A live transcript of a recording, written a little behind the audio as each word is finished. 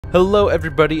Hello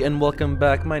everybody and welcome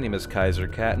back. My name is Kaiser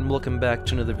Cat and welcome back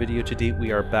to another video. Today we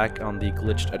are back on the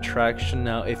glitched attraction.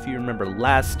 Now if you remember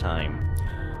last time,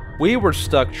 we were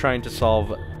stuck trying to solve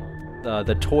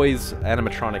the toys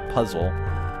animatronic puzzle.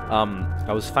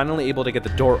 I was finally able to get the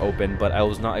door open, but I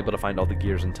was not able to find all the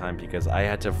gears in time because I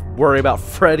had to worry about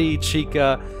Freddy,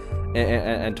 Chica,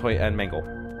 and Mangle.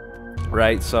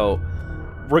 Right, so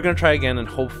we're gonna try again, and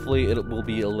hopefully it will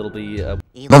be a little bit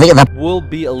we'll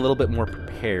be a little bit more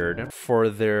prepared for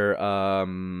their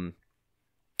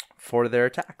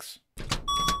attacks.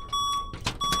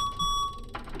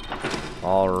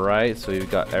 All right, so you've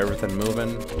got everything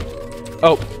moving.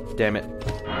 Oh, damn it,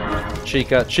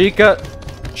 Chica!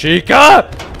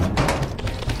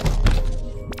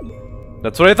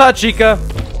 That's what I thought, Chica.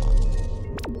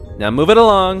 Now move it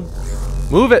along.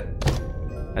 Move it.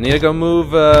 I need to go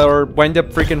move or wind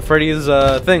up freaking Freddy's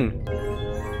thing.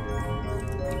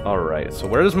 Alright, so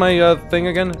where is my thing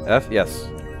again? F? Yes.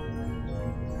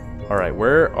 Alright,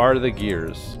 where are the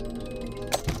gears?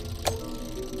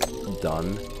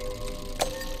 Done.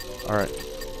 Alright.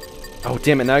 Oh,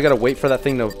 damn it, now I gotta wait for that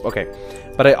thing to... Okay.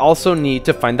 But I also need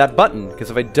to find that button, because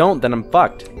if I don't, then I'm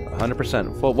fucked.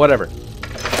 100%. Well, whatever.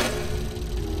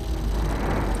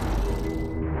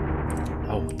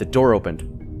 Oh, the door opened.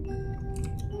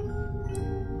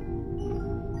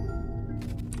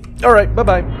 Alright,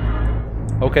 bye-bye.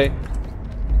 Okay.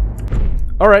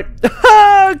 Alright.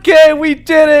 Okay, we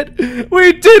did it!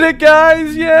 We did it,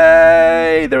 guys!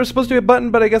 Yay! There was supposed to be a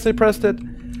button, but I guess I pressed it.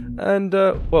 And,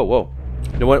 whoa.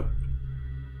 You know what?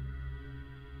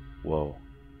 Whoa.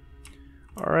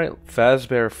 Alright,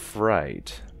 Fazbear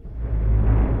Fright.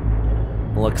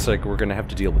 Looks like we're gonna have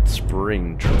to deal with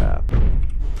Springtrap.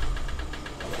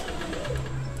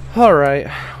 Alright.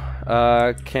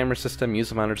 Camera system, use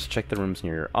the monitors to check the rooms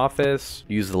near your office.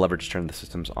 Use the lever to turn the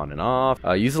systems on and off.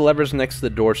 Use the levers next to the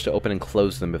doors to open and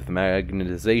close them. If the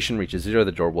magnetization reaches 0,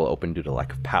 the door will open due to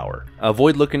lack of power.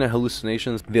 Avoid looking at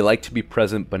hallucinations. They like to be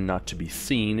present but not to be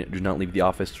seen. Do not leave the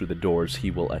office through the doors.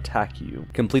 He will attack you.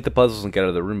 Complete the puzzles and get out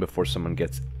of the room before someone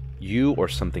gets you or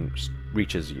something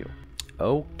reaches you.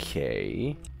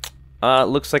 Okay.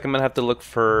 Looks like I'm gonna have to look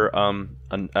for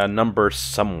a number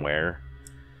somewhere.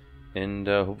 And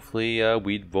hopefully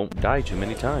we won't die too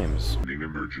many times.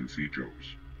 Emergency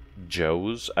Joes.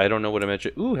 Joes? I don't know what I meant.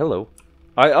 Ooh, hello.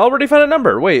 I already found a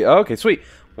number. Wait, okay, sweet.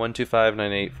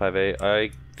 1259858.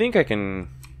 I think I can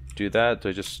do that.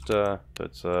 I just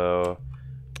that's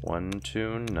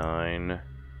 129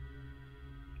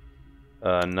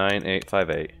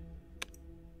 9858.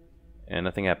 And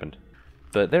nothing happened.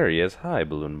 But there he is. Hi,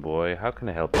 Balloon Boy. How can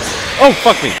I help you? Oh,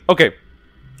 fuck me. Okay.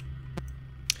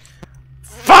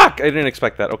 Fuck! I didn't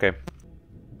expect that. Okay.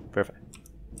 Perfect.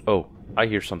 Oh, I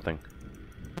hear something.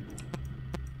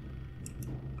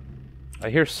 I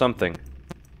hear something.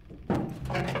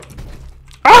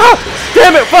 Ah!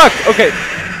 Damn it! Fuck! Okay.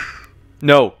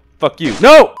 No. Fuck you.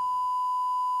 No!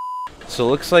 So it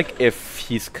looks like if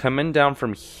he's coming down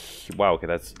from... Wow, okay,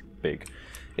 that's big.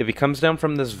 If he comes down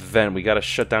from this vent, we gotta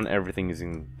shut down everything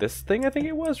using this thing, I think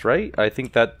it was, right? I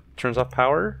think that turns off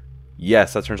power?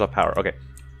 Yes, that turns off power. Okay.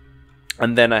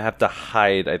 And then I have to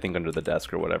hide, I think, under the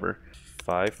desk or whatever.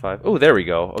 55. Oh, there we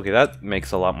go. Okay, that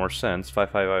makes a lot more sense.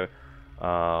 555.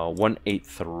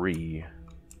 183.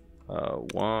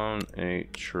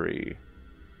 183.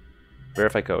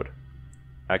 Verify code.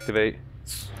 Activate.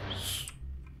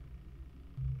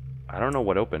 I don't know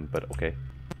what opened, but okay.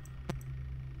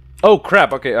 Oh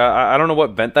crap. Okay, I don't know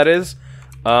what vent that is.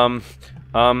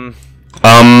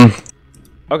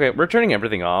 Okay, we're turning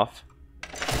everything off.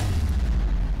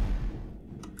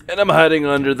 And I'm hiding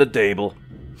under the table.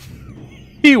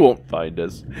 He won't find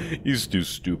us. He's too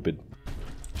stupid.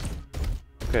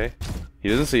 Okay. He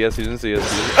doesn't see us. He doesn't see us.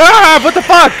 Ah! What the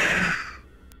fuck?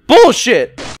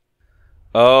 Bullshit!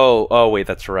 Oh, wait,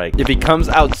 that's right. If he comes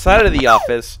outside of the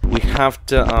office, we have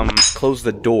to, close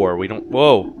the door. We don't...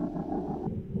 Whoa.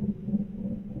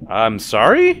 I'm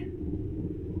sorry?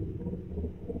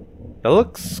 That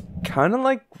looks kind of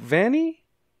like Vanny?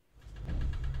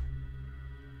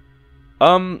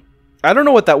 I don't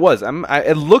know what that was.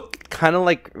 It looked kind of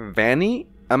like Vanny.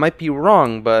 I might be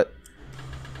wrong, but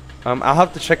I'll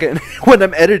have to check it when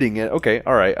I'm editing it. Okay,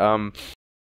 all right.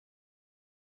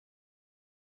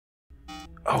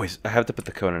 Oh, I have to put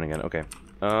the code in again. Okay.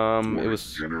 It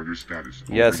was.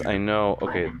 Yes, I know.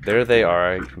 Okay, there they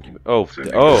are. I can keep... Oh,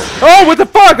 what the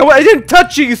fuck? I didn't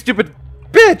touch you, you stupid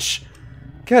bitch!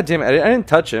 God damn it! I didn't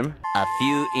touch him. A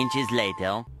few inches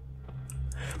later.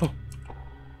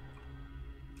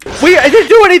 Wait, I didn't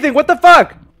do anything! What the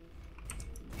fuck?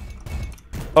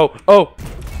 Oh.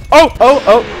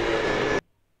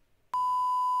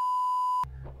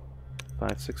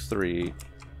 563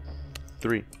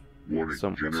 3.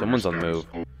 Someone's on the move.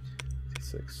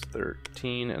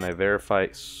 613, and I verify.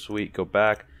 Sweet, go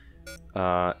back.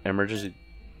 Emergency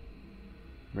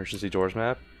doors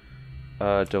map.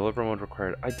 Developer mode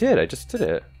required. I just did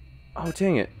it. Oh,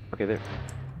 dang it. Okay, there.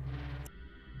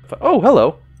 Oh,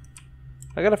 hello.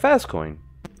 I got a fast coin.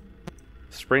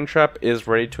 Springtrap is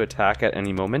ready to attack at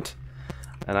any moment.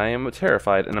 And I am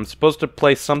terrified. And I'm supposed to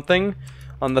place something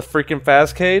on the freaking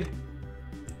Fazcade?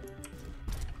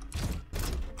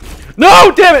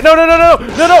 No! Damn it! No, no, no, no!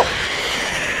 No, no!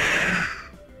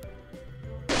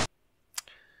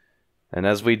 And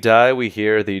as we die, we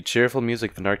hear the cheerful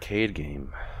music of an arcade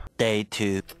game. Day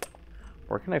 2.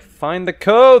 Where can I find the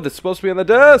code that's supposed to be on the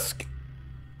desk?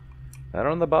 Not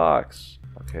on the box.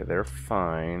 Okay, they're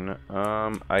fine.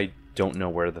 I don't know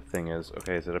where the thing is.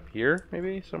 Okay, is it up here?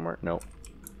 Maybe? Somewhere? Nope.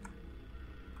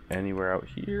 Anywhere out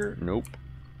here? Nope.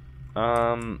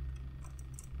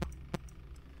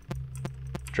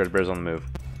 Dreadbear's on the move.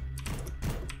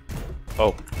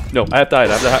 Oh, no, I have to hide.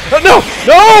 I have to hide. No!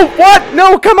 No! What?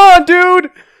 No, come on,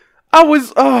 dude! I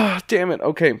was... Oh, damn it.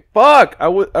 Okay, fuck! I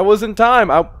was in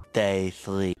time. Day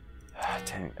 3.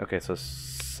 Dang. Okay, so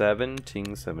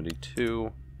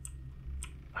 1772.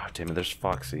 Oh, damn it, there's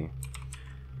Foxy.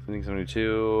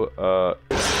 1772.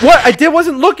 What?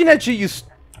 Wasn't looking at you, you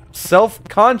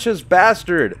self-conscious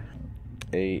bastard!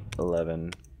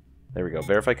 811. There we go.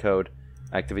 Verify code.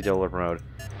 Activate developer mode.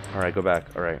 Alright, go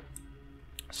back. Alright.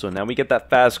 So now we get that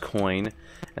fast coin,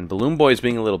 and Balloon Boy's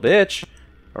being a little bitch,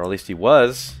 or at least he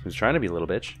was. He was trying to be a little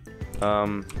bitch.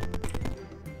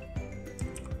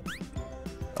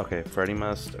 Okay, Freddy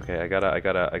must. Okay, I gotta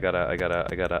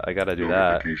do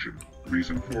that.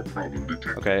 Reason for problem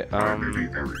detected. Okay,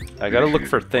 I gotta look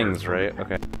for things, right?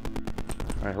 Okay.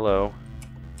 Alright, hello.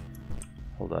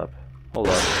 Hold up. Hold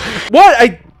up.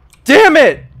 What? Damn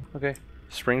it! Okay.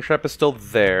 Springtrap is still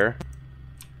there.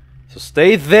 So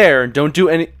stay there and don't do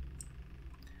any...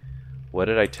 What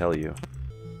did I tell you?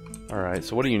 Alright,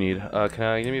 so what do you need?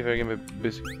 Give me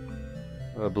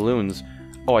balloons.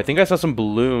 Oh, I think I saw some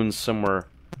balloons somewhere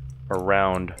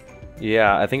around.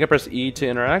 Yeah, I think I pressed E to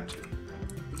interact.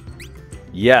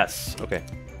 Yes. Okay.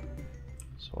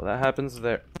 So that happens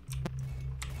there.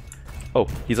 Oh,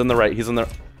 he's on the right. He's on the...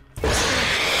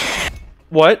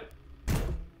 What?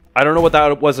 I don't know what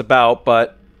that was about,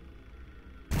 but...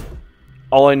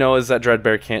 All I know is that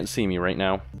Dreadbear can't see me right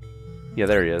now. Yeah,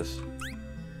 there he is.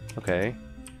 Okay.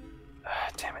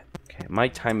 Damn it. Okay, my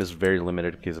time is very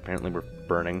limited because apparently we're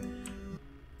burning.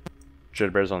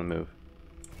 Dreadbear's on the move.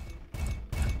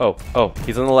 Oh,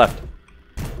 he's on the left.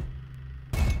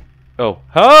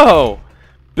 Oh,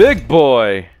 big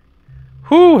boy.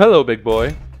 Whoo, hello, big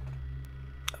boy.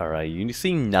 Alright, you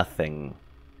see nothing.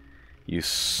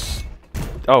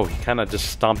 Oh, he kind of just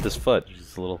stomped his foot.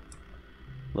 He's a little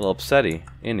upsetty,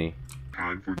 isn't he?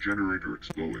 Time for generator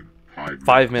exploding.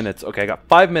 5 minutes. Okay, I got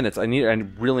 5 minutes. I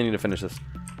really need to finish this.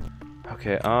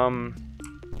 Okay, go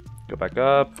back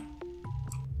up.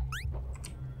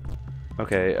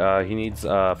 Okay, he needs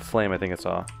flame, I think I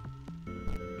saw.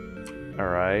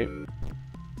 Alright.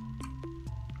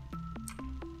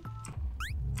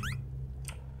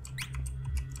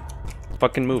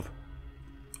 Fucking move.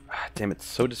 Damn, it's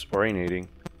so disorientating.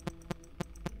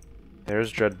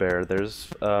 There's Dreadbear, there's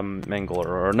Mangler,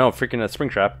 or no, freaking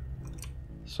Springtrap.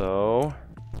 So,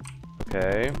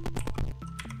 okay.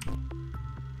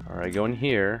 Alright, go in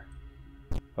here.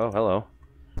 Oh, hello.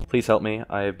 Please help me.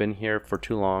 I have been here for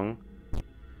too long.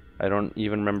 I don't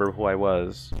even remember who I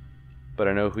was. But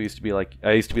I know who used to be like...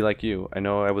 I used to be like you. I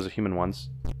know I was a human once.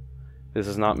 This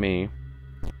is not me.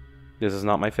 This is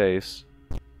not my face.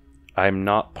 I'm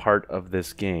not part of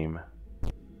this game.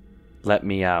 Let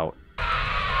me out.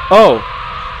 Oh!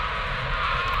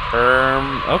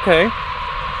 Okay.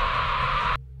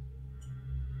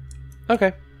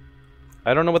 Okay.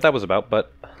 I don't know what that was about,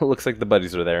 but it looks like the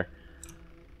buddies are there.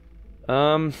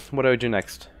 What do I do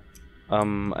next? I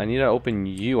need to open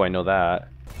you, I know that.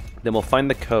 Then we'll find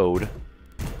the code.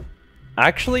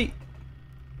 Actually,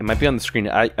 it might be on the screen.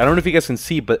 I don't know if you guys can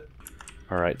see, but...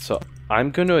 Alright, so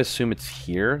I'm going to assume it's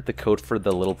here, the code for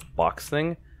the little box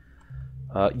thing.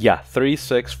 Yeah,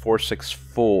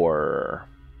 36464.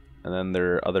 And then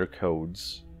there are other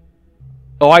codes.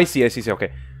 Oh, I see,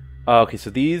 okay. Okay, so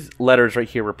these letters right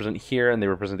here represent here, and they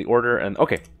represent the order, and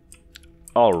okay.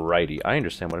 Alrighty, I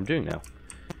understand what I'm doing now.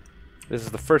 This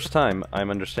is the first time I'm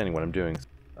understanding what I'm doing.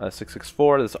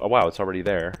 664, this, oh wow, it's already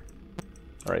there.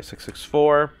 Alright,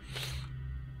 664.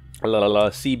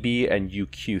 CB and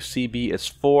UQ. CB is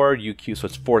 4, UQ, so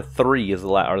it's 43 is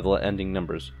are the ending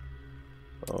numbers.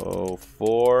 Oh,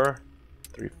 4,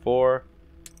 3, 4.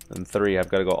 And 3. I've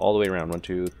got to go all the way around. 1,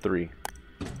 2, 3.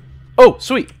 Oh,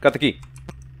 sweet! Got the key.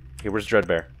 Okay, where's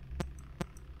Dreadbear?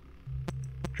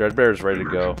 Dreadbear is ready to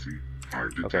go. Fire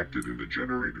detected in the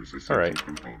generator's essential Alright.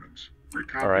 components.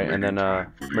 Alright, and then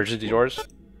emergency doors.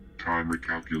 Time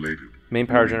recalculated. Main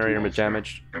power generator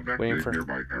damaged. Waiting for.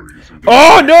 Nearby areas and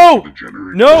Oh no! the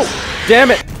generator. No!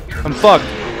 Damn it! I'm fucked.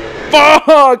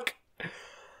 Fuck!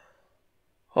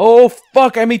 Oh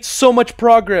fuck! I made so much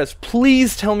progress.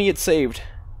 Please tell me it's saved.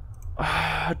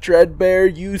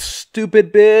 Dreadbear, you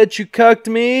stupid bitch! You cucked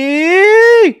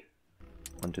me!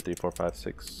 1, 2, 3, 4, 5,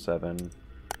 6, 7.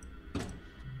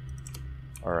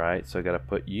 Alright, so I gotta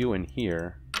put you in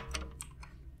here.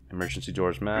 Emergency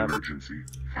doors map. Emergency.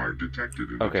 Fire detected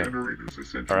in Okay. the generator's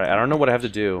essential. Alright, I don't know what I have to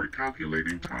do.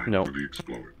 Recalculating time No. for the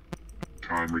explosion.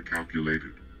 Time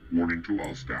recalculated. Warning to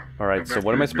all staff. Alright, so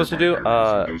what am I supposed to do? Evacuate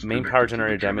nearby areas and those Main connected power to the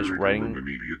generator damage, generator writing. room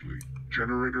immediately.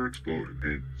 Generator exploded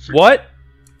in 6, What?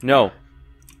 No.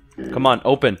 4, Come on,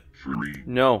 open. 3,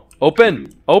 No.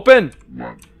 Open! Open!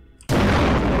 1.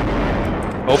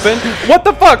 Open? What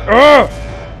the fuck? Ugh!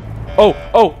 Oh,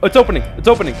 oh, it's opening. It's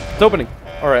opening. It's opening.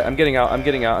 Alright, I'm getting out. I'm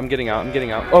getting out. I'm getting out. I'm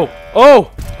getting out. Oh,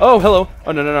 oh, oh, hello.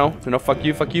 Oh, no, no, no. No, no, fuck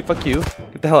you, fuck you, fuck you.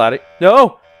 Get the hell out of here.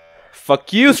 No!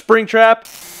 Fuck you, Springtrap!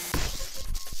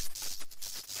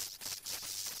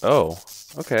 Oh,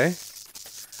 okay.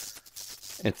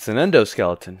 It's an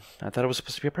endoskeleton. I thought it was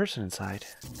supposed to be a person inside.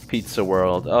 Pizza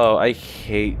World. Oh, I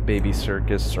hate Baby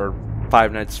Circus or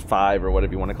Five Nights 5 or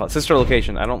whatever you want to call it. Sister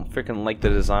Location. I don't freaking like the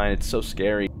design. It's so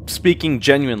scary. Speaking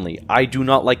genuinely, I do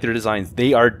not like their designs.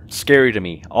 They are scary to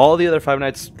me. All the other Five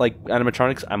Nights, like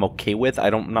animatronics, I'm okay with.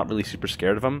 I'm not really super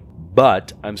scared of them.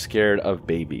 But I'm scared of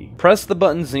Baby. Press the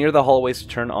buttons near the hallways to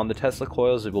turn on the Tesla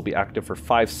coils. It will be active for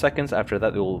 5 seconds. After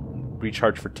that, it will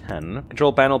recharge for 10.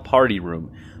 Control panel party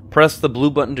room. Press the blue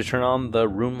button to turn on the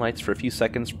room lights for a few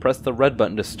seconds. Press the red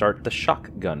button to start the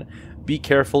shotgun. Be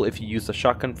careful if you use the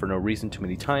shotgun for no reason too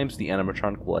many times. The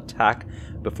animatronic will attack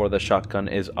before the shotgun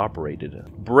is operated.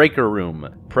 Breaker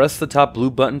room. Press the top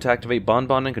blue button to activate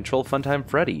Bonbon and control Funtime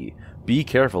Freddy. Be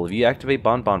careful if you activate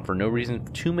Bonbon for no reason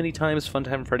too many times.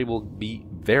 Funtime Freddy will be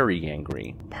very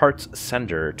angry. Parts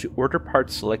sender. To order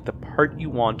parts, select the part you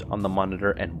want on the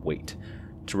monitor and wait.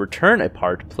 To return a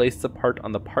part, place the part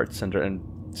on the part sender and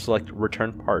select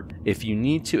return part. If you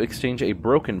need to exchange a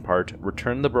broken part,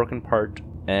 return the broken part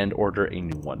and order a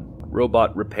new one.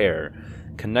 Robot repair.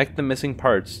 Connect the missing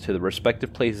parts to the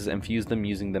respective places and fuse them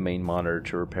using the main monitor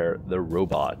to repair the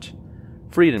robot.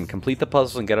 Freedom. Complete the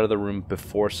puzzles and get out of the room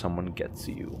before someone gets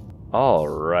you.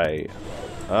 Alright.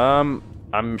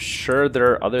 I'm sure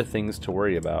there are other things to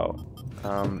worry about.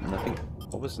 Nothing.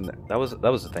 What was in there? That was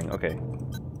the thing. Okay.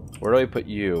 Where do I put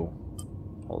you?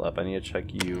 Hold up, I need to check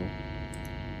you.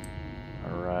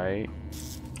 Alright.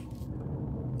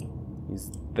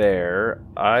 He's there.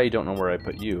 I don't know where I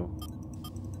put you.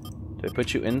 Did I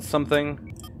put you in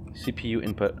something? CPU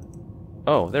input.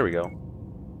 Oh, there we go.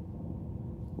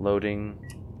 Loading.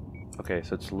 Okay,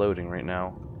 so it's loading right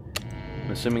now.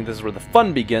 I'm assuming this is where the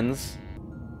fun begins.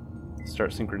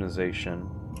 Start synchronization.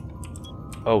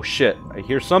 Oh shit, I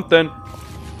hear something.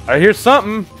 I hear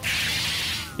something.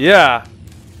 Yeah.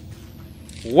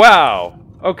 Wow.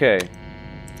 Okay.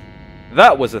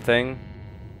 That was a thing.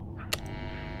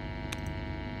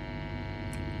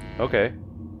 Okay.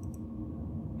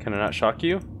 Can I not shock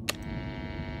you?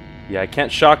 Yeah, I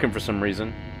can't shock him for some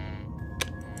reason.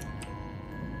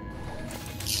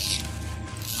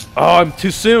 Oh, I'm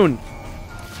too soon.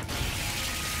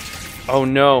 Oh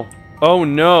no. Oh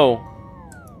no.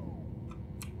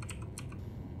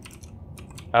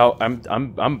 Oh, I'm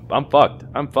fucked.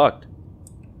 I'm fucked.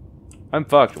 I'm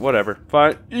fucked. Whatever.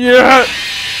 Fine. Yeah.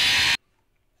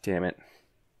 Damn it.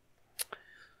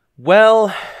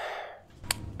 Well,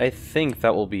 I think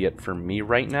that will be it for me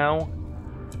right now.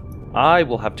 I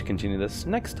will have to continue this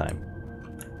next time.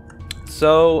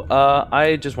 So,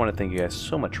 I just want to thank you guys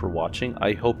so much for watching.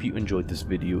 I hope you enjoyed this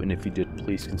video, and if you did,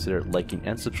 please consider liking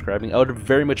and subscribing. I would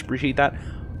very much appreciate that.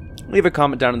 Leave a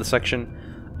comment down in the section.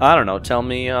 I don't know, tell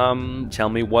me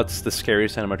what's the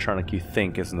scariest animatronic you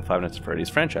think is in the Five Nights at Freddy's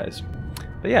franchise.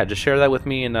 But yeah, just share that with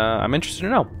me, and I'm interested to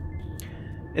know.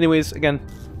 Anyways, again,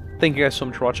 thank you guys so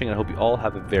much for watching, and I hope you all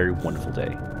have a very wonderful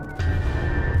day.